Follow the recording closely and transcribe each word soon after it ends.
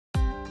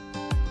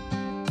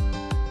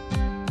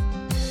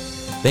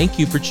Thank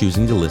you for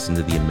choosing to listen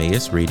to the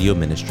Emmaus Radio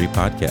Ministry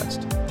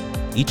podcast.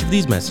 Each of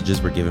these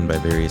messages were given by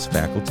various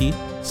faculty,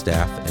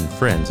 staff, and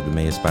friends of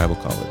Emmaus Bible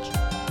College.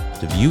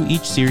 To view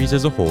each series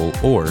as a whole,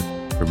 or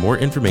for more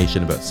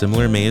information about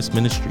similar Emmaus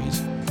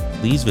ministries,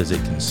 please visit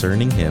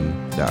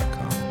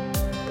concerninghim.com.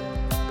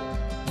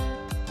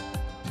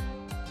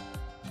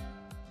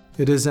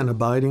 It is an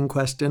abiding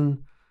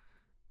question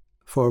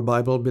for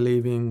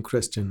Bible-believing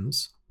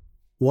Christians.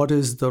 What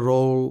is the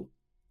role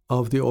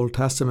of the Old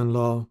Testament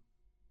law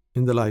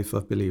in the life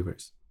of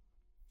believers?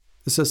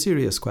 It's a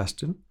serious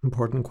question,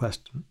 important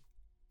question.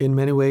 In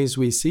many ways,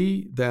 we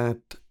see that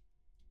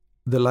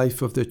the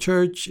life of the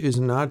church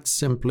is not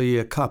simply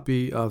a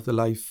copy of the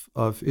life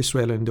of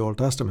Israel in the Old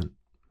Testament.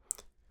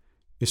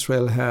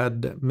 Israel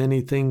had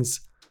many things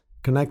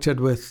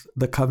connected with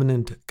the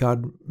covenant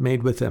God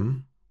made with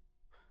them.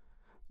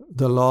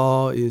 The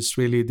law is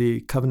really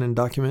the covenant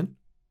document.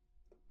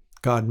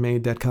 God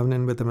made that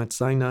covenant with them at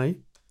Sinai.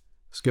 It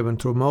was given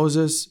through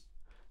Moses,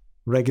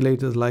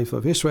 regulated the life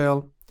of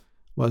Israel,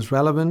 was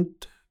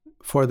relevant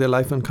for their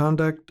life and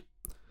conduct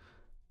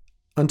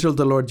until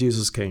the Lord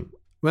Jesus came.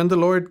 When the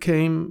Lord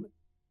came,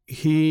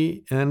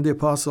 he and the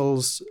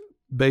apostles,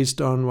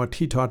 based on what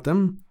he taught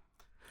them,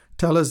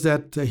 tell us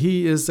that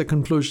he is the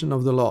conclusion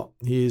of the law.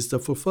 He is the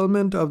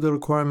fulfillment of the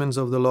requirements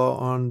of the law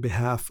on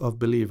behalf of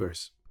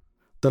believers.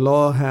 The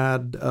law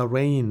had a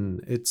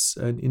reign, it's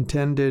an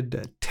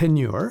intended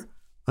tenure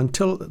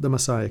until the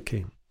Messiah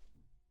came.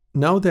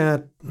 Now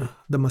that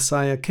the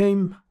Messiah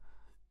came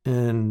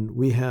and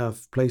we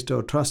have placed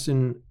our trust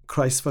in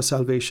Christ for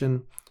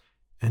salvation,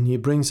 and he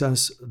brings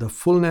us the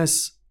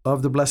fullness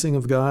of the blessing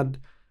of God,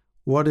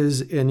 what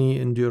is any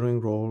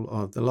enduring role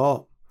of the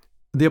law?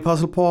 The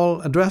Apostle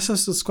Paul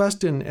addresses this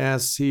question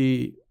as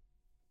he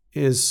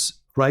is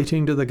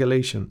writing to the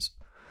Galatians.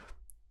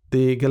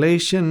 The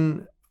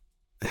Galatian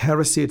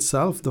heresy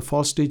itself, the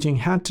false teaching,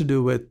 had to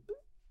do with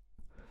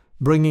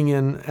bringing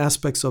in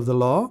aspects of the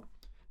law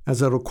as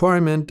a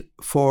requirement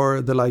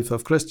for the life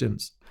of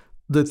Christians.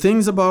 The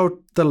things about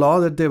the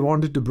law that they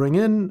wanted to bring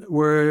in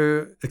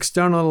were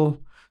external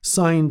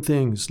sign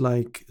things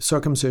like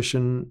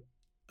circumcision,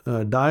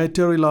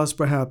 dietary laws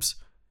perhaps,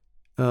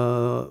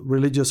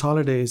 religious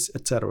holidays,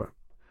 etc.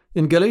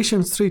 In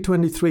Galatians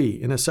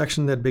 3:23, in a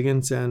section that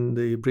begins and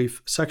the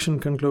brief section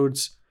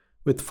concludes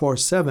with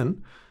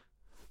 4:7,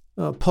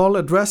 Paul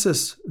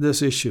addresses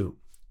this issue.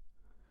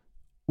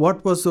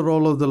 What was the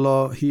role of the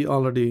law? He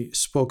already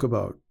spoke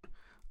about.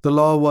 The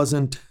law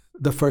wasn't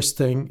the first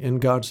thing in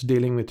God's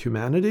dealing with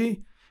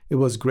humanity. It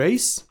was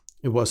grace.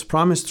 It was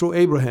promised through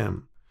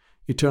Abraham.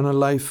 Eternal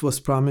life was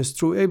promised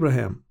through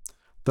Abraham.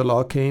 The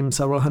law came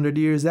several hundred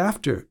years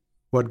after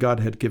what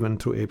God had given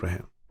through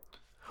Abraham.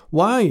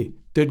 Why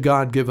did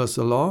God give us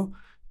the law?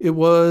 It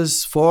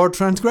was for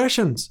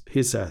transgressions,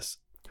 he says.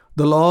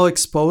 The law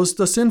exposed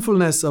the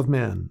sinfulness of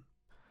man.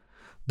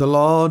 The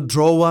law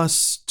drove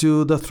us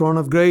to the throne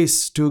of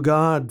grace, to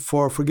God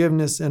for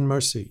forgiveness and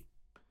mercy.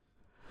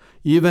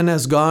 Even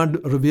as God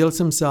reveals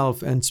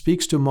himself and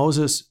speaks to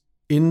Moses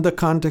in the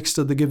context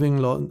of the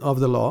giving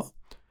of the law,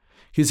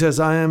 he says,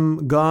 I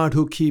am God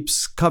who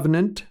keeps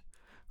covenant,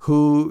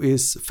 who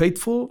is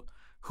faithful,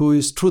 who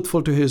is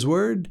truthful to his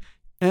word.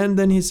 And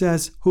then he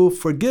says, who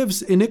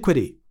forgives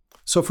iniquity.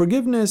 So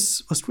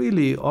forgiveness was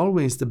really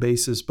always the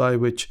basis by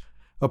which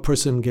a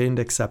person gained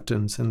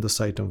acceptance in the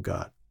sight of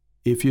God.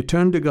 If you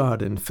turn to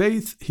God in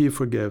faith, he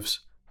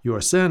forgives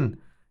your sin.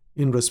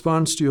 In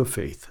response to your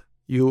faith,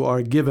 you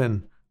are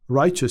given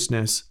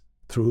righteousness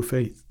through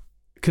faith.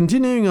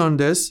 Continuing on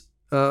this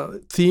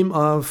theme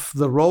of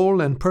the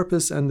role and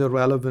purpose and the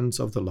relevance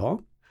of the law,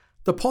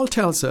 Paul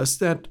tells us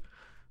that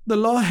the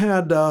law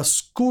had a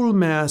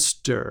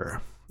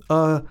schoolmaster,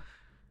 a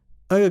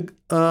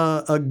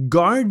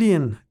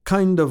guardian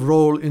kind of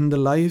role in the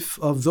life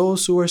of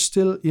those who are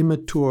still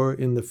immature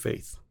in the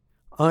faith.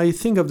 I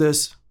think of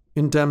this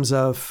in terms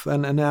of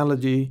an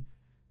analogy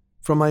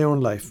from my own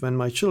life. When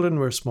my children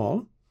were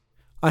small,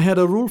 I had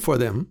a rule for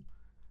them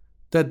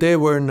that they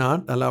were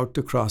not allowed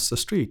to cross the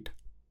street.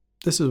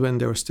 This is when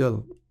they were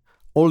still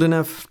old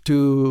enough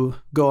to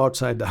go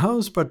outside the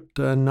house, but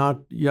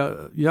not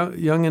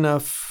young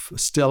enough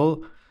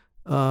still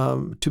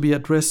to be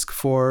at risk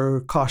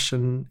for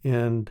caution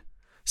and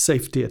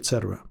safety,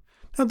 etc.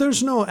 Now,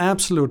 there's no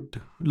absolute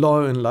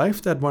law in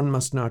life that one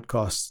must not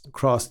cross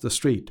the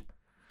street.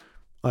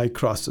 I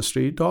cross the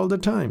street all the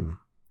time.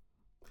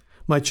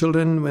 My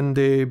children, when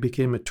they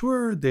became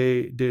mature,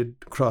 they did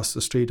cross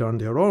the street on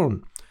their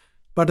own.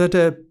 But at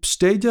a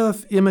stage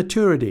of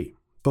immaturity,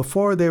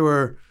 before they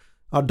were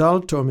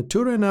adult or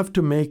mature enough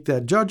to make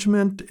that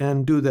judgment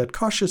and do that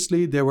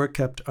cautiously, they were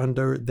kept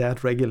under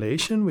that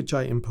regulation which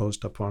I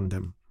imposed upon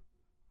them.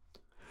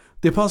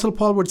 The Apostle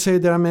Paul would say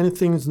there are many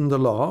things in the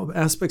law,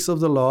 aspects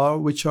of the law,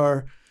 which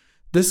are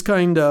this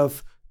kind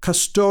of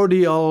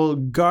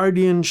custodial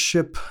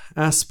guardianship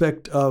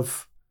aspect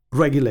of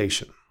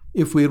regulation.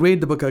 If we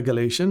read the book of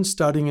Galatians,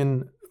 starting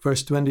in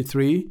verse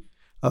 23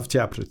 of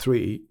chapter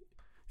 3,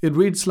 it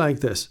reads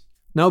like this.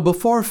 Now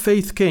before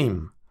faith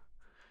came,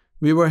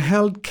 we were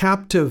held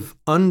captive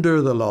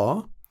under the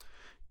law,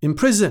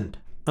 imprisoned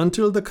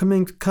until the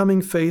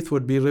coming faith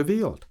would be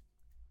revealed.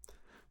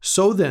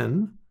 So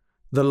then,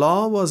 the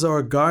law was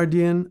our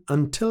guardian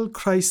until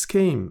Christ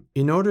came,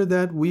 in order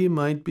that we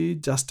might be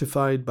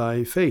justified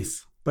by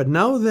faith. But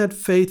now that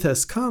faith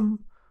has come,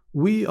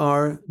 we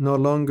are no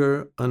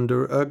longer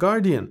under a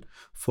guardian.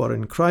 For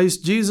in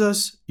Christ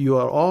Jesus, you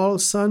are all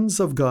sons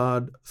of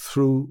God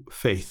through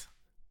faith.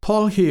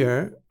 Paul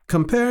here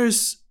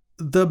compares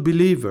the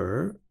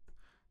believer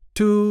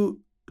to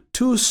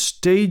two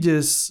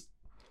stages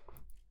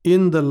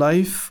in the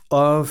life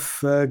of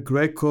a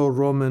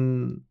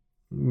Greco-Roman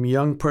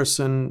young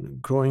person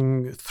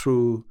going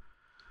through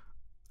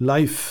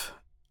life,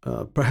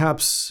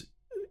 perhaps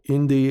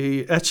in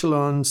the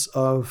echelons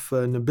of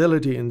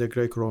nobility in the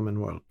Greco-Roman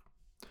world.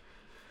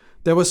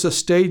 There was a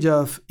stage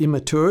of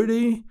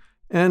immaturity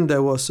and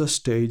there was a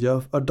stage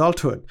of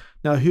adulthood.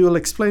 Now, he will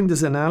explain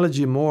this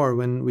analogy more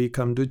when we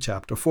come to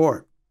chapter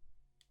 4.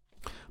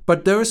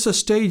 But there is a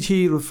stage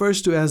he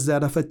refers to as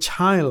that of a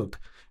child,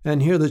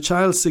 and here the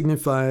child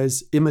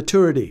signifies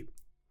immaturity.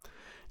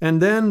 And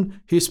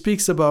then he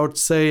speaks about,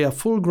 say, a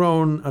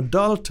full-grown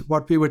adult,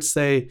 what we would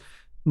say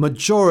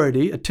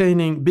majority,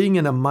 being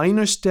in a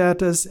minor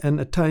status and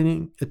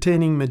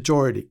attaining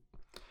majority.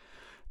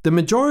 The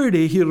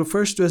majority he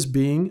refers to as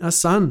being a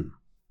son.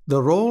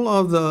 The role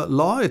of the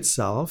law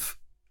itself,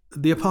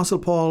 the Apostle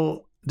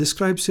Paul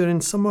describes here in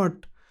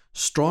somewhat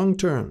strong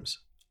terms.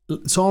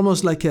 It's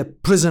almost like a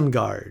prison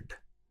guard.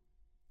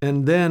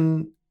 And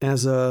then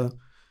as a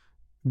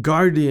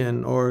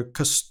guardian or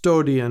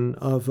custodian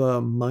of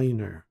a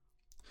minor.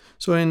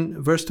 So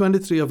in verse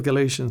 23 of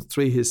Galatians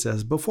 3, he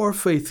says, before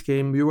faith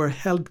came, we were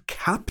held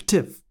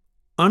captive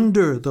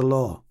under the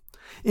law,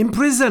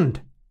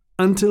 imprisoned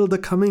until the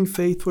coming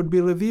faith would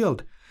be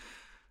revealed.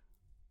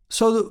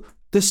 So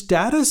the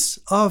status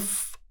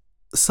of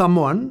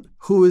someone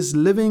who is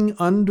living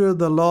under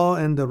the law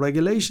and the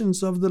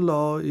regulations of the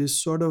law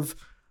is sort of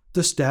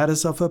the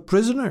status of a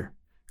prisoner.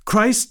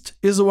 Christ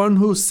is the one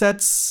who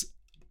sets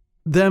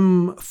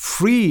them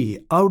free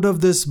out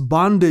of this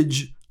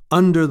bondage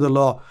under the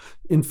law.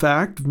 In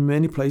fact, in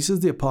many places,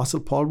 the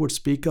Apostle Paul would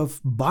speak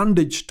of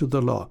bondage to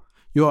the law.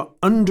 You are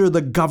under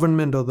the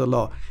government of the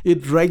law.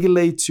 It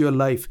regulates your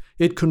life.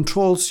 It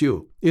controls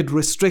you. It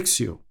restricts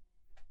you.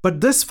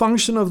 But this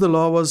function of the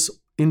law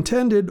was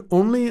intended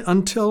only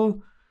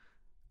until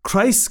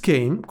Christ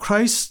came.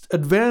 Christ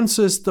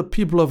advances the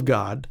people of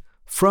God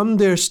from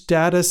their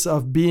status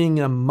of being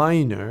a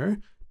minor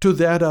to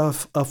that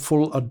of a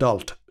full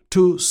adult,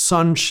 to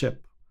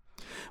sonship.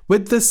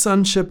 With this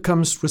sonship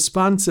comes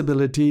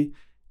responsibility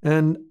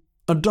and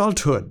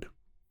adulthood.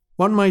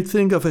 One might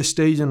think of a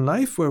stage in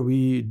life where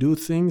we do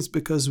things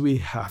because we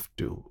have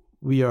to.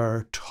 We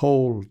are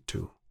told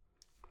to.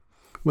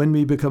 When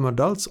we become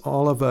adults,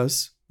 all of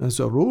us, as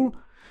a rule,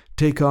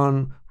 take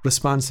on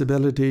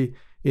responsibility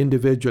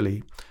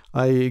individually.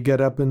 I get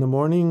up in the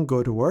morning,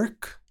 go to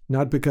work,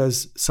 not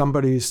because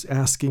somebody's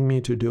asking me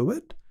to do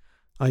it.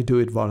 I do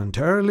it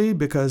voluntarily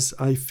because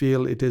I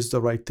feel it is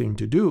the right thing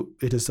to do.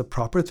 It is the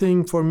proper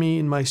thing for me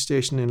in my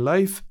station in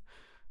life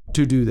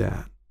to do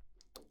that.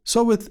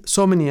 So with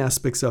so many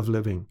aspects of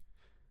living,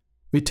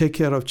 we take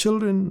care of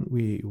children,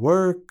 we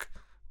work,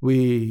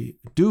 we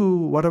do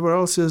whatever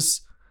else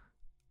is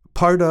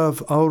part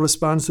of our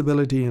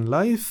responsibility in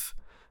life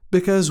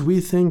because we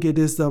think it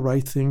is the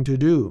right thing to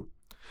do.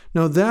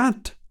 Now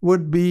that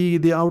would be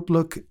the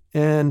outlook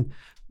and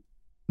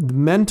the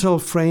mental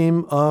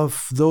frame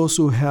of those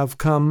who have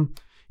come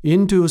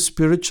into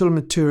spiritual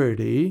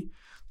maturity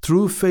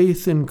through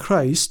faith in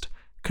Christ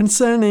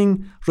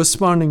concerning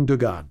responding to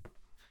God.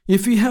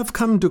 If you have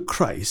come to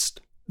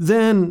Christ,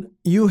 then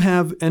you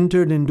have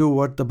entered into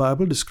what the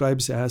Bible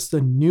describes as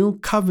the new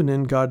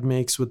covenant God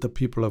makes with the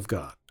people of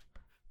God.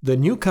 The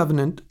new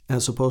covenant,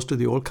 as opposed to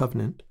the old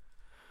covenant,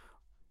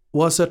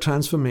 was a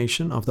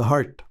transformation of the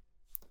heart.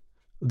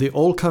 The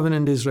old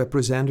covenant is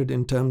represented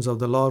in terms of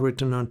the law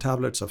written on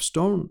tablets of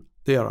stone.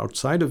 They are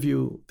outside of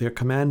you. They are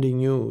commanding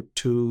you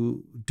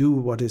to do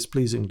what is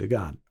pleasing to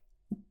God.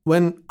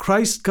 When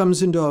Christ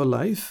comes into our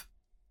life,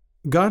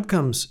 God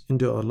comes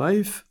into our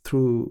life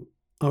through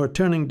our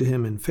turning to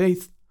Him in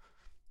faith.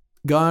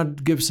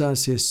 God gives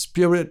us His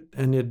Spirit,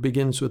 and it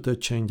begins with a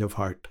change of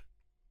heart.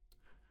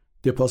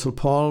 The Apostle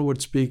Paul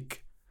would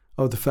speak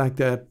of the fact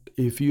that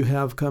if you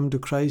have come to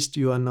Christ,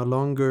 you are no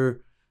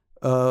longer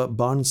a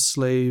bond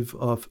slave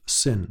of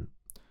sin.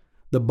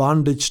 The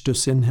bondage to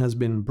sin has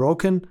been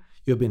broken.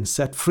 You've been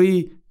set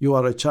free. You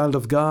are a child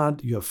of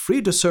God. You are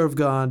free to serve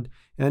God.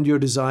 And your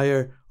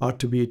desire ought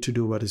to be to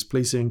do what is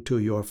pleasing to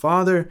your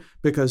Father,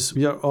 because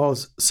we are all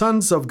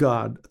sons of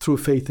God through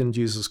faith in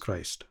Jesus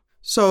Christ.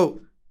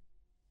 So,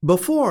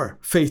 before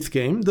faith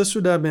came, this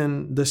would have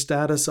been the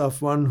status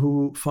of one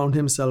who found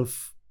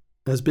himself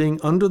as being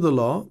under the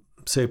law,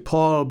 say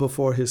Paul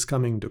before his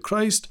coming to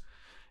Christ,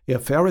 a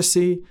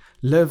Pharisee,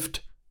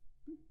 lived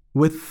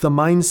with the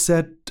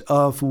mindset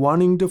of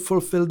wanting to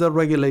fulfill the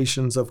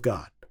regulations of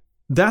God.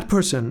 That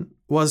person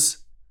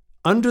was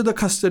under the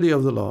custody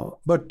of the law,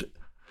 but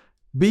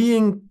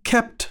being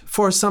kept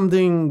for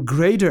something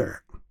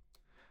greater.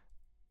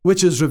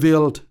 which is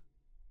revealed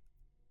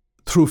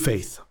through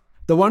faith.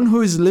 The one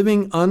who is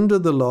living under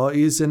the law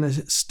is in a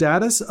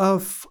status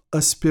of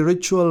a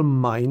spiritual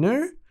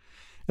minor.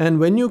 And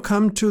when you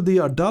come to the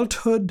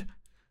adulthood,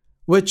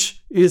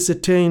 which is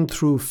attained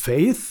through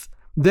faith,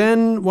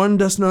 then one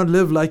does not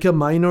live like a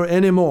minor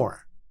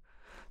anymore.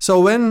 So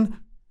when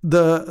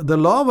the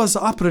law was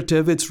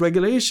operative, its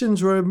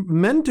regulations were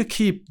meant to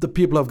keep the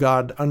people of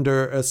God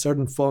under a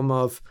certain form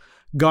of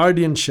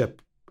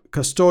guardianship,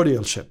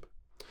 custodialship.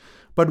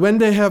 But when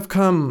they have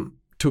come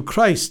to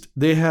Christ,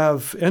 they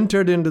have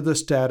entered into the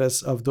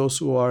status of those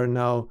who are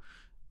now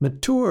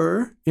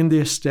mature in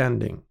their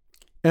standing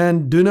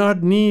and do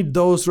not need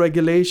those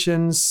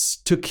regulations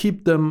to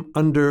keep them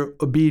under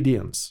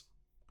obedience.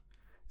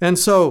 And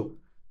so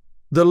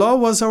the law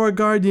was our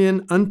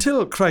guardian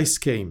until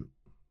Christ came.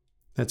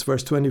 That's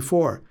verse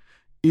 24.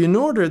 In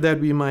order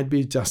that we might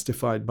be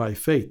justified by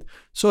faith.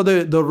 So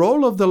the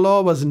role of the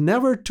law was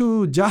never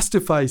to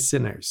justify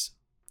sinners.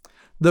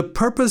 The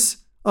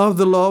purpose of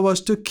the law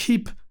was to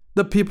keep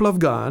the people of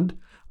God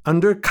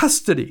under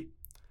custody,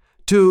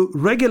 to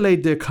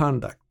regulate their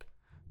conduct,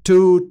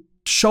 to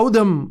show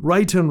them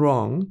right and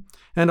wrong,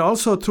 and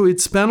also through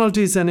its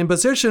penalties and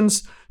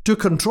impositions to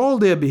control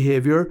their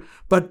behavior.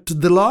 But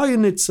the law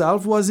in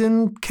itself was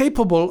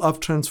incapable of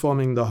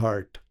transforming the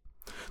heart.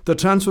 The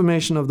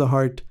transformation of the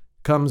heart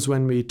comes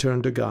when we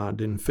turn to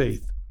God in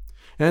faith.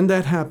 And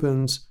that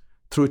happens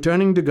through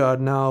turning to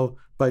God now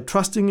by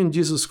trusting in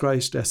Jesus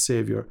Christ as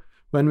Savior.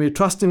 When we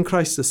trust in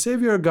Christ as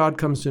Savior, God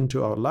comes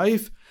into our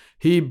life.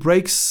 He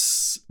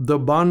breaks the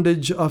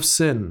bondage of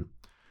sin,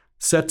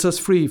 sets us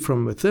free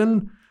from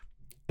within,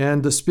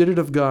 and the Spirit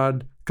of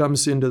God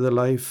comes into the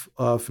life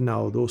of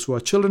now those who are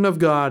children of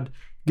God,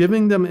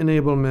 giving them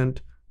enablement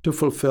to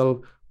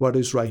fulfill what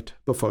is right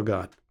before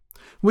God.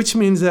 Which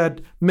means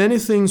that many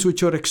things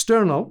which are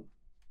external,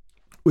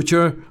 which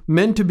are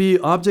meant to be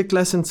object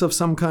lessons of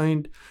some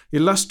kind,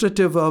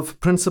 illustrative of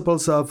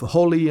principles of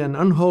holy and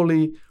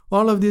unholy,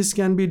 all of this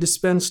can be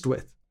dispensed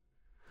with.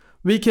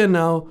 We can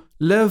now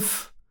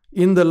live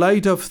in the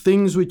light of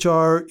things which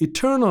are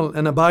eternal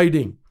and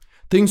abiding,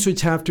 things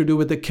which have to do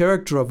with the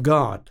character of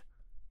God,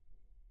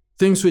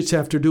 things which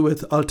have to do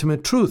with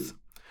ultimate truth.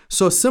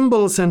 So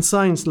symbols and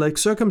signs like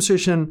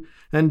circumcision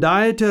and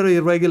dietary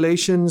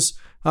regulations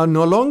are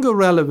no longer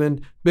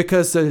relevant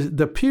because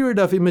the period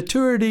of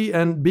immaturity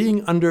and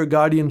being under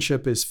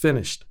guardianship is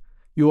finished.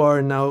 You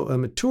are now a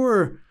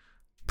mature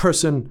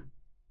person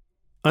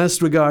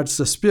as regards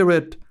the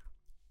Spirit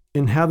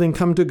in having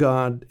come to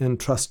God and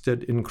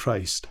trusted in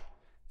Christ.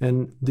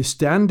 And the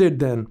standard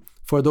then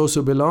for those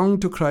who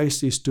belong to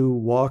Christ is to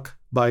walk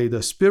by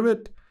the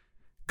Spirit,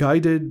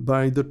 guided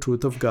by the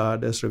truth of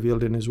God as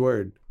revealed in His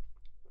Word.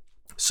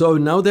 So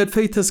now that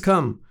faith has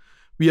come,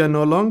 we are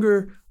no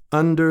longer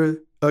under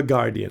a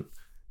guardian.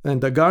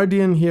 And the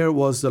guardian here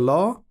was the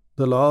law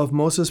of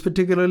Moses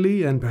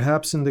particularly, and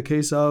perhaps in the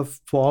case of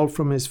Paul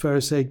from his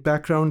Pharisaic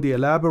background, the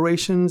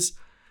elaborations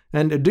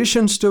and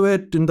additions to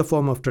it in the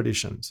form of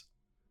traditions.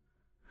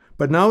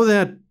 But now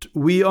that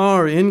we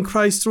are in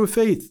Christ through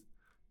faith,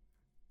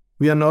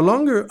 we are no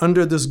longer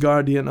under this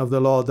guardian of the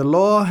law. The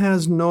law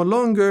has no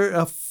longer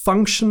a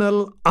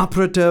functional,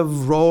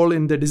 operative role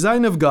in the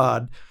design of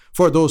God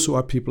for those who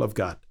are people of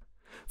God.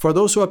 For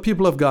those who are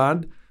people of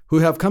God, who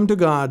have come to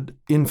God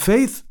in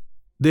faith,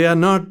 they are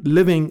not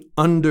living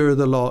under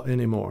the law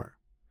anymore.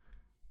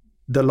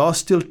 The law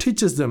still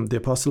teaches them. The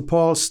Apostle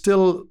Paul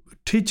still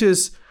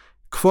teaches,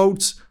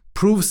 quotes,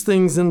 proves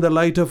things in the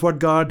light of what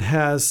God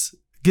has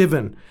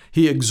given.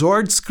 He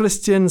exhorts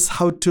Christians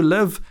how to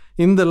live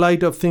in the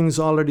light of things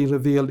already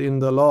revealed in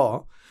the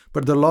law.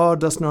 But the law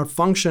does not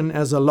function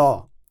as a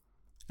law,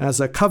 as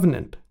a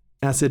covenant,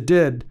 as it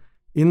did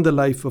in the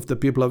life of the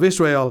people of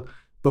Israel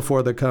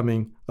before the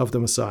coming of the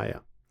Messiah.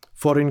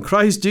 For in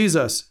Christ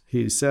Jesus,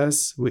 he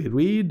says, we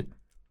read,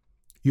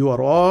 you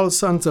are all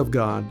sons of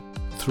God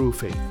through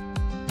faith.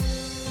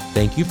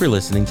 Thank you for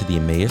listening to the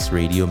Emmaus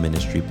Radio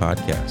Ministry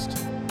podcast.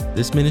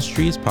 This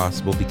ministry is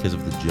possible because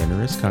of the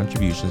generous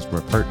contributions from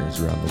our partners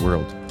around the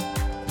world.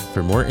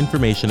 For more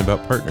information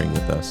about partnering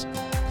with us,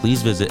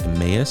 please visit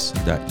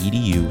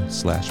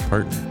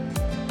emmaus.edu/partner.